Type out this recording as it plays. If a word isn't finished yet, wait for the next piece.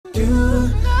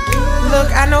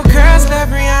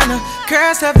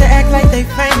Girls love to act like they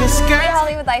famous. Hey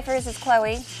Hollywood Lifers, it's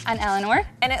Chloe and Eleanore.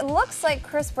 And it looks like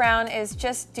Chris Brown is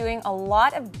just doing a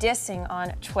lot of dissing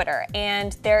on Twitter,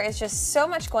 and there is just so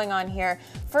much going on here.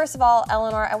 First of all,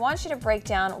 Eleanore, I want you to break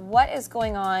down what is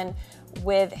going on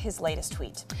with his latest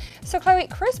tweet. So Chloe,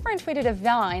 Chris Brown tweeted a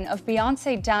vine of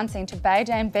Beyonce dancing to Bow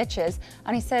Down Bitches,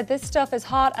 and he said, "This stuff is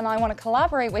hot and I want to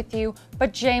collaborate with you,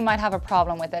 but Jay might have a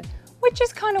problem with it." Which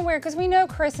is kind of weird because we know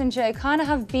Chris and Jay kind of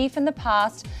have beef in the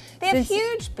past. They have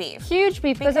huge beef. Huge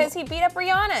beef. Because he beat up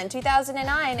Rihanna in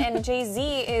 2009 and Jay-Z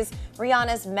is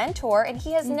Rihanna's mentor, and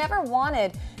he has never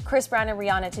wanted Chris Brown and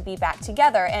Rihanna to be back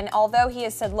together. And although he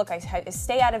has said, look, I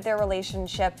stay out of their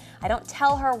relationship, I don't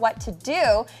tell her what to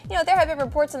do, you know, there have been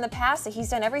reports in the past that he's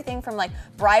done everything from like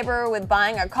bribe her with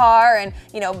buying a car and,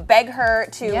 you know, beg her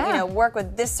to, you know, work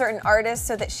with this certain artist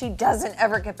so that she doesn't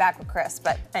ever get back with Chris.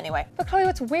 But anyway. But Chloe,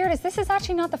 what's weird is this is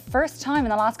actually not the first time in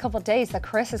the last couple of days that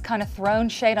Chris has kind of thrown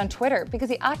shade on Twitter, because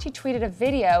he actually tweeted a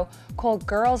video called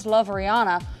Girls Love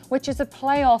Rihanna, which is a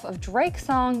playoff of Drake's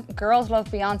song Girls Love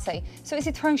Beyonce. So is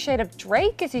he throwing shade at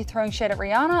Drake? Is he throwing shade at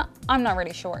Rihanna? I'm not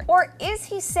really sure. Or is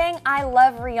he saying I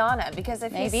love Rihanna? Because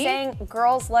if he's saying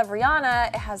Girls Love Rihanna,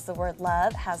 it has the word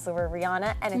love, has the word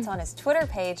Rihanna, and it's on his Twitter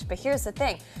page. But here's the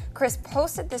thing. Chris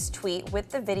posted this tweet with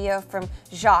the video from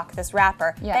Jacques, this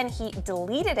rapper. Then he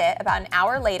deleted it about an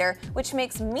hour later, which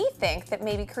makes me think that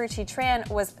maybe Karrueche Tran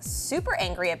was super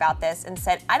angry about this and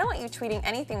said, I don't want you tweeting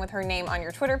anything with her name on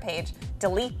your Twitter page.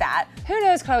 Delete that. Who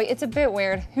knows, Chloe? It's a bit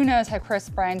weird. Who knows how Chris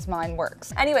Brown's mind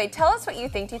works? Anyway, tell us what you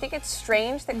think. Do you think it's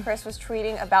strange that Chris was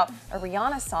tweeting about a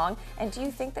Rihanna song? And do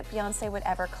you think that Beyonce would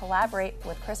ever collaborate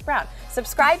with Chris Brown?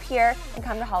 Subscribe here and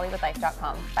come to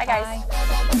HollywoodLife.com. Bye, guys.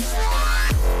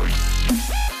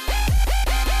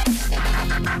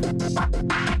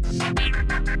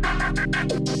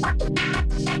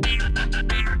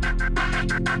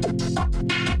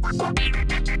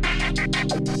 Bye.